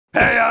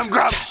I'm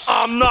Grumps.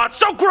 I'm not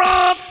so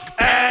Grump.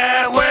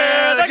 And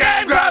we're the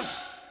GameGrumps.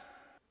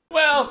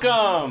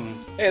 Welcome!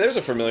 Hey, there's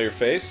a familiar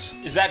face.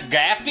 Is that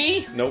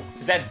Gaffy? Nope.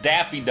 Is that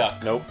Daffy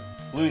Duck? Nope.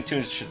 Looney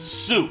Tunes should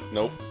sue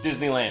Nope.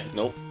 Disneyland.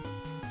 Nope.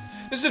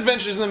 This is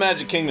Adventures in the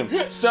Magic Kingdom,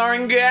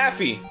 starring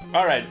Gaffy,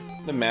 Alright,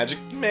 the Magic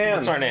Man.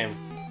 what's our name?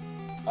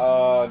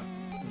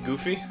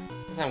 Goofy?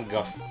 I'm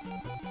Guff.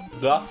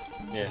 Guff?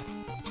 Yeah,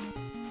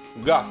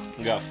 Guff.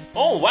 Guff.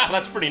 Oh wow,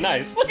 that's pretty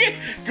nice. Look at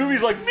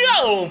Goofy's like,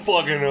 I don't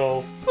fucking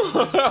know.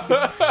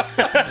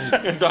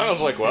 And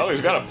Donald's like, well,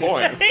 he's got a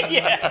point.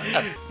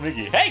 Yeah.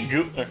 Mickey, hey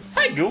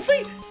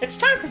Goofy, it's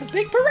time for the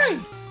big parade.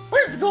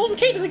 Where's the golden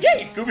key to the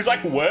gate? Goofy's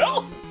like,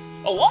 well,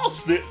 I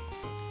lost it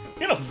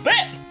in a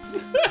bet.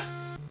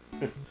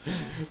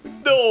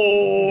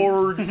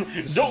 Door.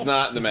 This is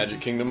not the Magic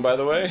Kingdom, by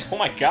the way. Oh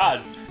my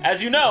god.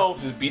 As you know,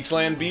 This is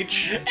Beachland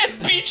Beach. at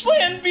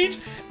Beachland Beach,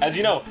 as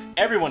you know,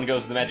 everyone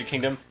goes to the Magic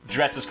Kingdom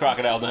dressed as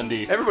Crocodile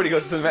Dundee. Everybody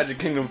goes to the Magic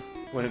Kingdom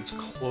when it's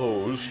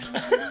closed.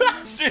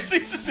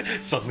 Seriously,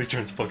 suddenly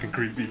turns fucking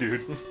creepy,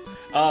 dude.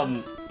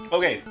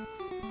 Okay.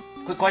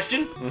 Quick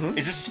question.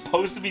 Is this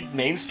supposed to be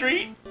Main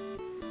Street?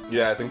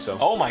 Yeah, I think so.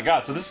 Oh my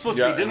god, so this is supposed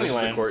to be and this is the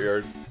Disneyland.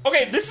 courtyard.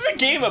 Okay, this is a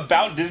game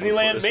about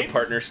Disneyland. There's the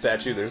partner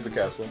statue. There's the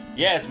castle.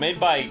 Yeah, it's made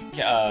by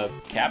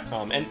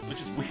Capcom, and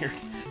which is weird.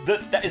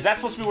 Is that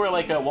supposed to be where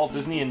like Walt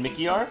Disney and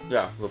Mickey are?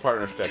 Yeah, the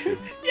partner statue.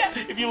 Yeah,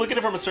 if you look at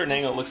it from a certain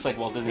angle, it looks like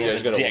Walt Disney Yeah,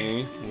 has he's a got a dick.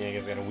 weenie. Yeah,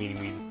 he's got a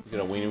weenie. He's got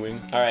a weenie wing.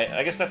 All right,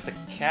 I guess that's the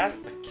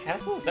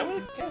castle. Is that where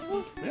the castle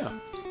is? Yeah.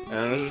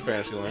 And there's a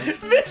Fantasyland.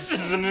 This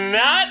is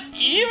not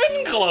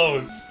even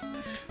close.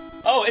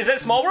 Oh, is that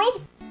Small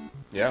World?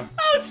 Yeah.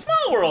 Oh, it's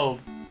Small World.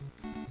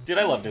 Dude,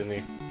 I love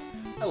Disney.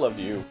 I love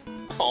you.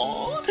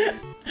 Aww.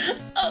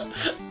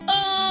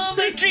 Oh,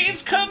 my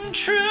dreams come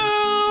true.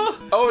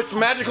 Oh, it's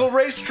Magical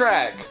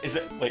Racetrack. Is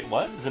it? Wait,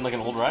 what? Is it like an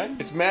old ride?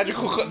 It's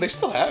magical. They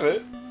still have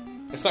it.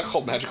 It's not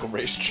called Magical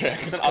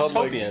Racetrack. It's an called Autopia,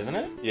 like, isn't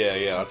it? Yeah,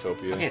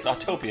 Autopia. Okay, it's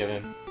Autopia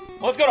then.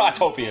 Well, let's go to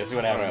Autopia. See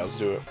what All happens. right, let's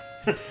do it.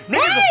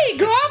 Hey,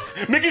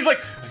 Guff! Mickey's like,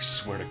 I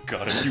swear to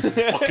God, if you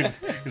fucking...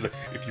 He's like,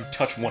 if you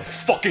touch one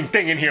fucking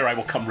thing in here, I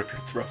will come rip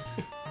your throat.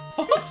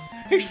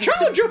 He's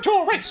challenged you to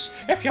a race.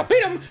 If you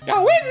beat him, you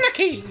win the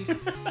key.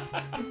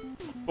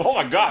 Oh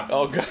my God.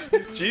 Oh God,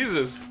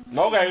 Jesus.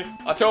 Okay.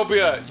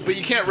 Autopia, but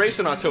you can't race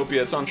in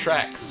Autopia. It's on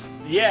tracks.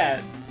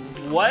 Yeah.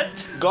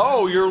 What?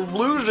 Go, you're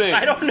losing.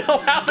 I don't know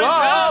how to Go.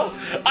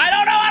 go. I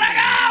don't know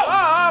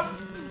how to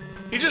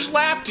Off. He just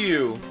lapped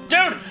you.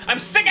 go. Dude, I'm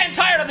sick and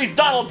tired of these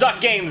Donald Duck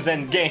games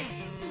and game.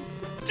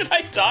 Did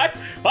I die?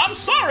 I'm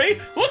sorry.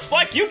 Looks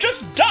like you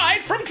just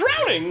died from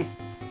drowning.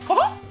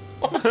 Huh?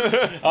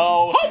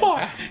 Oh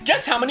boy!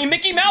 Guess how many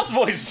Mickey Mouse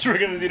voices we're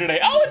gonna do today?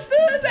 Oh, it's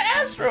the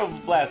Astro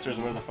Blasters,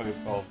 whatever the fuck it's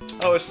called.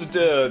 Oh, it's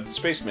the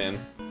Spaceman.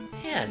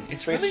 Man,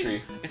 it's Space really,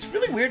 Tree. it's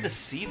really weird to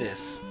see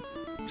this,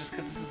 just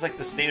because this is like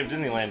the state of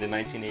Disneyland in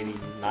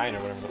 1989 or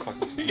whatever the fuck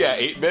this was. Yeah,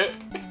 8-bit.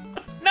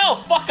 No,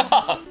 fuck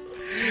off!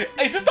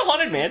 Is this the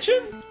Haunted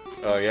Mansion?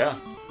 Oh yeah.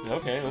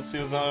 Okay, let's see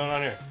what's going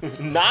on here.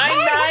 99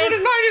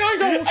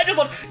 ghosts. I just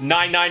love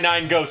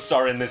 999 ghosts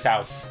are in this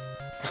house.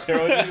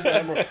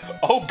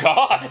 Oh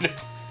God,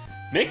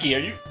 Mickey, are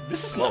you?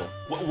 This is not.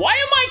 Why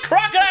am I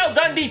Crocodile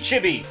Dundee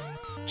Chibi?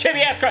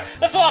 Chibi ass crocodile.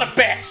 That's a lot of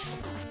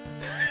bats.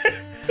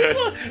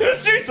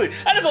 Seriously,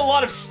 that is a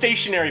lot of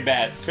stationary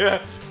bats. Yeah,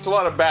 it's a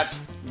lot of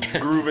bats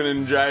grooving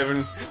and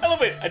jiving. I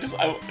love it. I just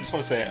want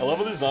to say, I love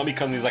when the zombie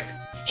comes. He's like,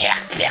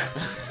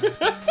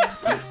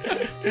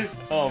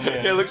 oh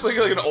man. Yeah, it looks like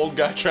an old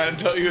guy trying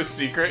to tell you a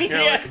secret. You're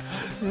Yeah.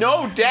 like,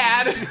 no,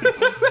 Dad.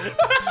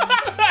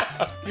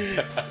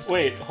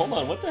 Wait, hold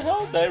on. What the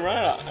hell? Did I run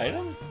out of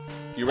items?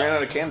 You ran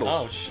out of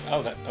candles.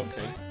 Oh, that.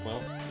 Okay.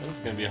 Well, that's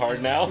gonna be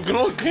hard now. You can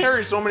only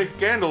carry so many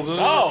candles.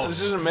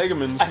 This isn't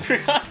Megaman's. I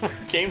forgot what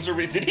games were.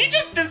 Did he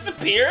just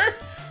disappear?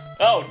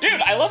 Oh,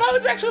 dude, I love how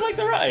it's actually like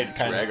the ride.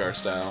 Kind of. Rhaegar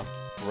style.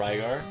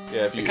 Rygar?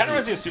 Yeah, It kind of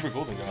reminds me of Super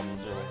Ghouls and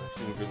Goblins or whatever.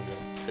 Super Ghouls and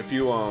Ghosts.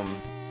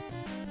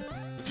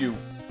 If you,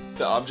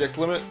 the object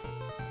limit,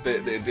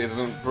 it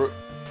doesn't.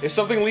 If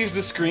something leaves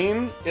the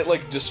screen, it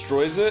like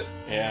destroys it,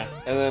 Yeah.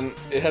 and then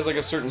it has like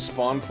a certain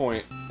spawn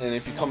point, and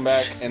if you come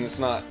back and it's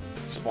not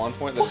the spawn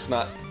point, then it's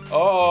not.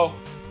 Oh,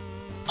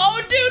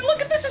 Oh, dude,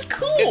 look at this! Is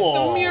cool. it's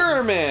the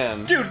Mirror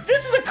Man. Dude,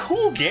 this is a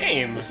cool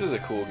game. This is a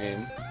cool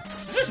game.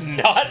 This is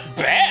not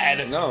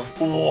bad. No.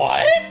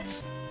 What?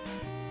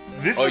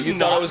 This Oh, is you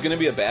not. thought it was gonna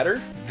be a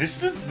batter?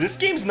 This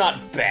game's not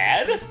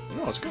bad.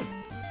 No, it's good.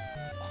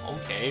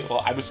 Okay.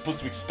 Well, I was supposed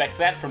to expect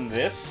that from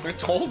this. I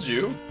told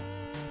you.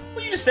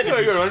 Well, you just said Yeah,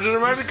 it. you're under the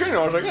Magic Kingdom.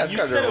 I was like, yeah, it's You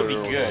got said it would be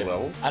a good.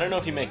 level. I don't know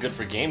if you meant good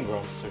for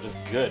GameGrumps or just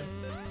good.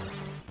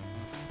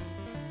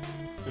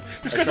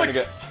 This I'm guy's trying like, to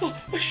get.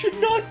 oh, I should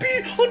not be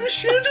on a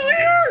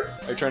chandelier.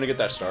 Are you trying to get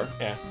that star?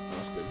 Yeah. Oh,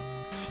 that's good.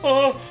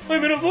 Oh,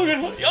 I'm in a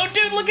fucking. Oh,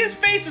 dude, look at his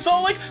face. It's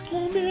all like,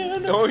 oh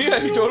man. Oh yeah,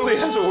 he totally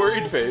has a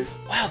worried face.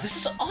 Wow, this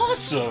is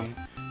awesome.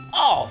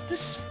 Oh,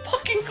 this is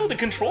fucking cool. The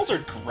controls are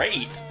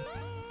great.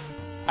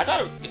 I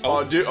thought it.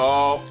 Oh, dude. Oh,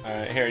 All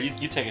right, here,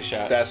 you take a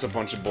shot. that's a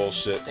bunch of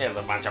bullshit. There's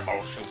a bunch of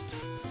bullshit.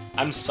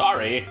 I'm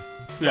sorry.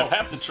 You'll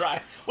have to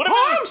try. What if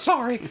Oh, I'm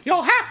sorry.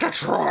 You'll have to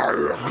try.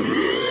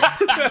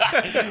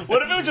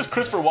 What if it was just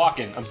Christopher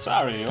Walken? I'm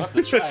sorry, you'll have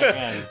to try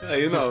again.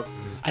 You know.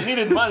 I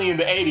needed money in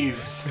the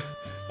 80s.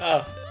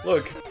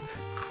 Look.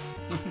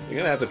 You're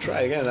gonna have to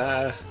try again.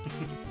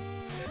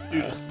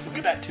 Dude, look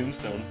at that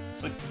tombstone.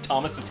 It's like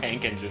Thomas the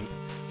Tank Engine.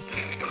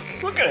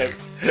 Look at him.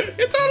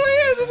 It totally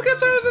is. It's got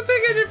Thomas the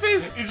Tank Engine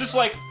face. He's just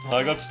like,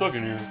 I got stuck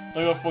in here.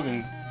 I got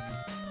fucking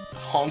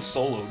Han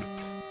Solo'd.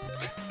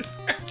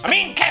 I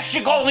mean, catch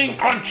your golden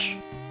crunch.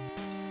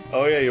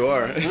 Oh yeah, you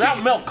are.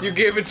 Without milk. You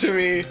gave it to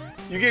me.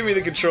 You gave me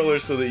the controller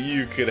so that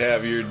you could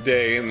have your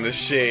day in the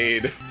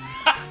shade.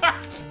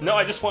 No,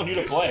 I just want you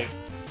to play.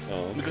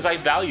 Oh, Because I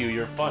value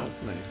your fun.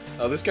 that's nice.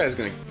 Oh, this guy's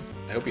gonna.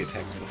 I hope he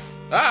attacks me.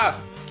 Ah!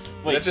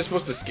 Wait, That's just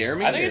supposed to scare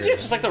me? I think or-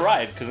 it's just like the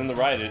ride, because in the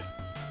ride,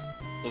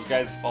 those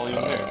guys follow you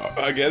in there.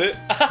 I get it.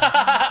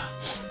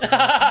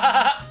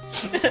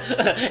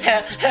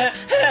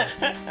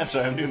 I'm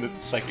sorry, I'm doing the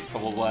Psychic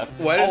Pebbles laugh.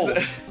 Why does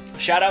that-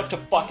 Shout out to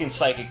fucking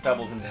Psychic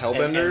Pebbles and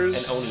Hellbenders?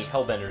 and Oni.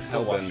 Hellbenders.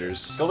 Go watch.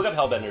 Hellbenders. Go look up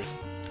Hellbenders.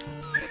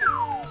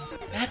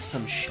 That's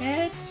some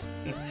shit.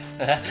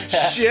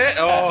 Shit!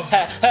 Oh.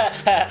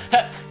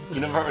 You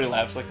never heard any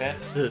laughs like that?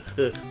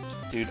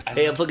 Dude, I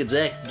Hey, I'm fucking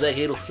Zach. Zach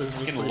Hadel.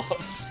 fucking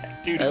love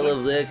Zach. Dude, I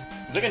love Zach.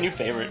 He's like a new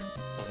favorite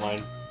of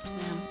mine.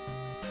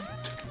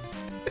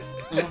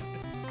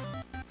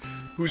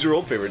 Who's your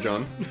old favorite,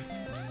 John?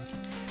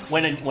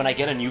 When I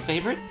get a new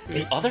favorite,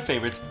 the other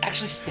favorites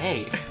actually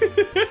stay.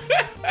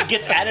 It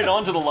gets added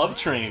on to the love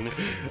train.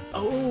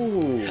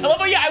 Oh. I love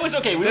how, yeah, I was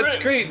okay. That's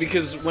great,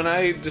 because when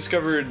I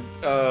discovered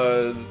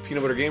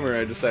Peanut Butter Gamer,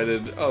 I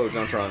decided, oh,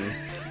 JonTron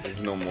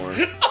is no more.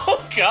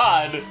 Oh,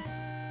 God.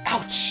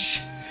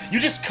 Ouch. You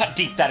just cut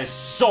deep. That is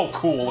so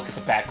cool. Look at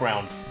the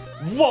background.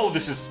 Whoa,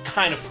 this is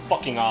kind of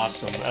fucking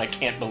awesome, and I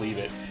can't believe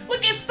it.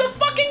 Look, it's the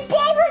fucking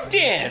ballroom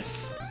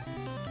dance.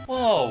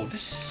 Whoa,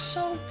 this is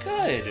so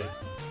good.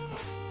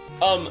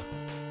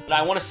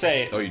 I want to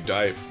say... Oh, you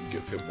die if you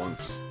get hit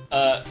once.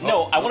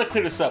 No, I want to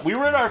clear this up. We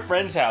were at our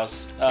friend's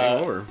house.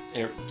 Game over.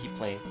 Here, keep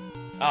playing.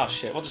 Oh,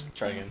 shit. We'll just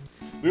try again.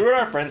 We were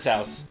at our friend's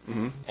house,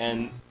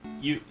 and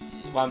you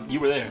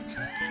were there.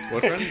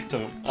 What friend?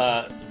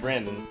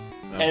 Brandon.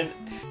 Oh.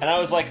 And I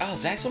was like, oh,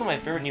 Zach's one of my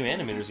favorite new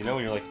animators, you know?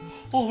 And you're like,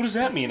 oh, what does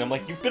that mean? I'm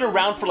like, you've been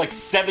around for like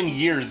 7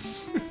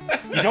 years.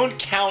 You don't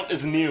count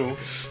as new.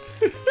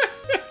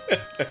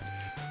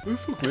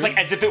 It's like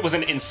as if it was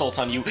an insult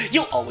on you.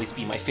 You'll always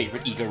be my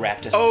favorite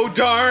Egoraptor. Oh,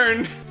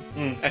 darn!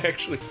 I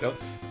actually don't.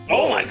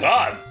 Oh my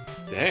god.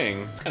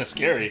 Dang. It's kind of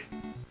scary.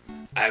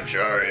 I'm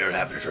sure you'll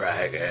have to try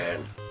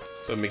again.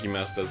 That's what Mickey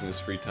Mouse does in his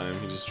free time.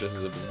 He just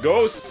dresses up as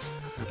ghosts!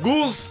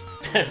 Ghouls!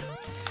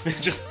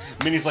 Just,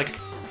 Minnie's like,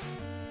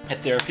 at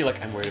therapy,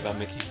 like, I'm worried about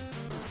Mickey.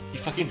 He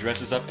fucking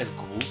dresses up as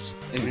ghouls.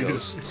 And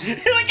ghosts.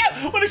 Like,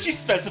 what if she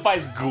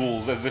specifies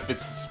ghouls as if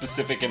it's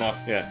specific enough?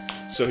 Yeah.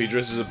 So he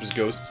dresses up as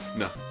ghosts?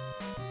 No.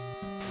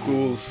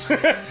 Ghouls.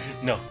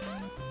 No.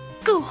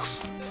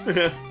 Ghouls.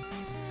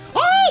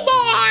 Oh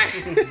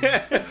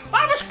boy!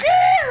 I'm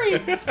scary!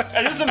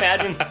 I just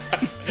imagine.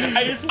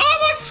 I'm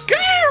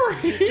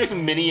scary! Just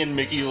Minnie and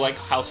Mickey like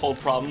household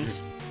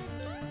problems.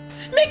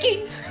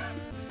 Mickey!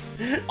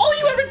 All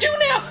you ever do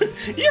now,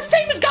 your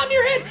fame has gotten in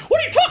your head.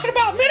 What are you talking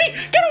about, Minnie?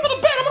 Get over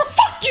the bed, I'm gonna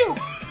fuck you!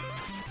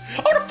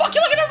 I'm gonna fuck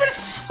you like I've never been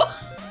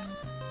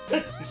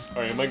fucked! I'm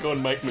sorry, am I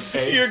going Mike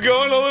Matei? You're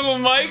going a little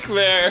Mike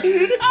there.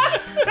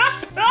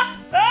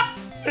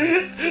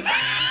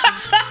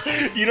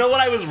 You know what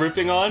I was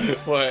ripping on?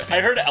 What?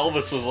 I heard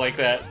Elvis was like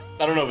that.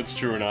 I don't know if it's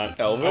true or not.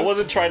 Elvis? I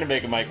wasn't trying to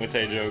make a Mike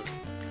Matei joke.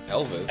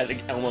 Elvis? I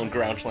think Elmo in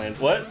Grouchland.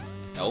 What?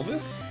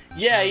 Elvis?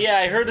 Yeah,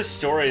 I heard a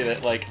story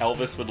that like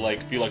Elvis would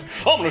like be like,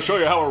 I'm gonna show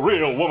you how a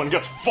real woman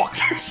gets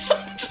fucked or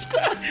something. Just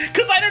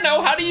cause I don't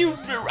know, how do you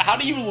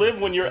live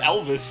when you're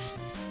Elvis?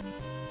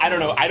 I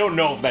don't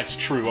know if that's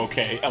true.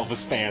 Okay,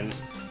 Elvis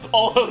fans,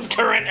 all those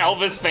current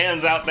Elvis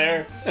fans out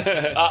there.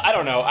 I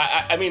don't know.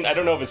 I mean, I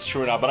don't know if it's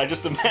true or not, but I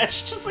just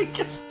imagine just like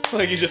it's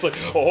Like he's just like,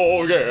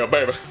 oh yeah,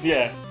 baby.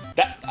 yeah.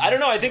 That I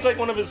don't know. I think like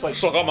one of his like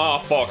Suck on my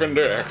fucking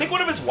dick. I think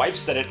one of his wives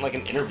said it in like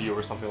an interview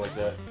or something like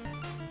that.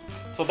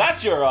 So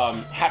that's your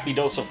happy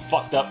dose of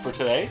fucked up for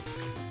today.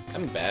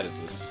 I'm bad at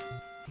this.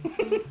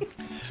 Do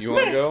you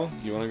want to go?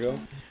 You want to go?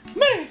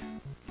 Minnie!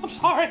 I'm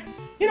sorry.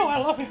 You know I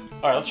love you.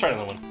 Alright, let's try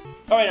another one.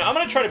 Alright, now I'm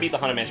gonna try to beat the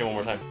Haunted Mansion one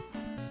more time.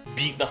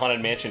 Beat the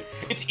Haunted Mansion.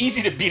 It's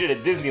easy to beat it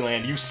at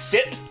Disneyland. You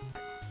sit,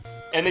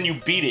 and then you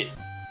beat it.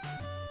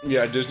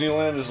 Yeah,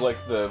 Disneyland is like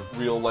the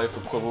real life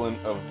equivalent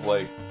of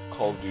like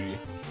Call of Duty.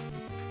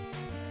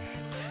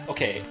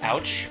 Okay,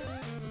 ouch.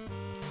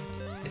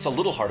 It's a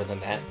little harder than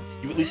that.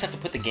 You at least have to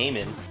put the game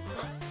in.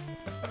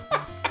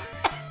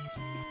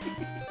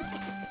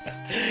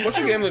 What's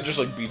a game that just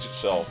like beats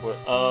itself? What?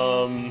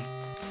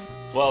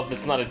 Well,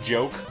 it's not a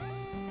joke.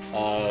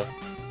 Have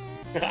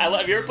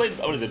you ever played,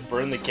 what is it,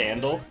 Burn the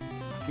Candle?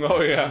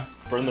 Oh yeah.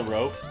 Burn the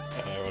Rope?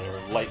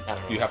 Whatever, light, I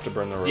don't know. You have to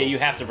burn the rope. Yeah, you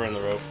have to burn the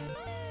rope.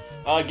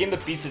 A game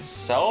that beats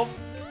itself?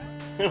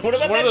 What about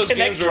It's one that of those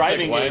Connect games where it's like,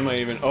 driving why game? am I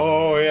even?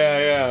 Oh yeah,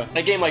 yeah.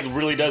 That game like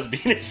really does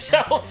beat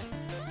itself.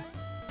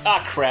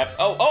 Ah, crap.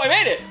 Oh, I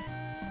made it!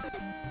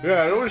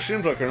 Yeah, it always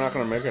seems like you're not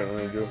gonna make it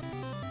when you do.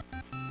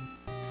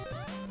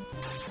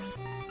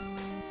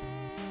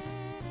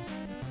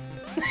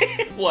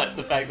 What?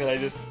 The fact that I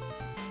just...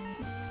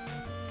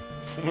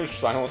 We're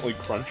silently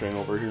crunching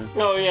over here.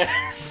 Oh, yeah.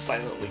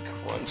 Silently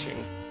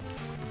crunching.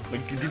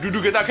 Like,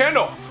 get that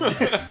candle!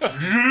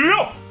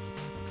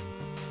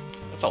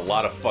 That's a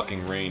lot of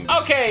fucking rain.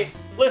 Okay,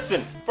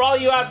 listen. For all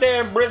you out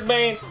there in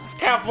Brisbane,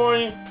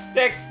 California,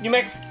 New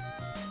Mexico,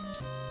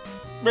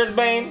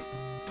 Brisbane,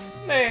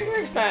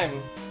 next time.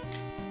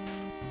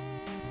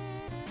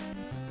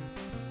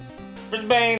 Brisbane.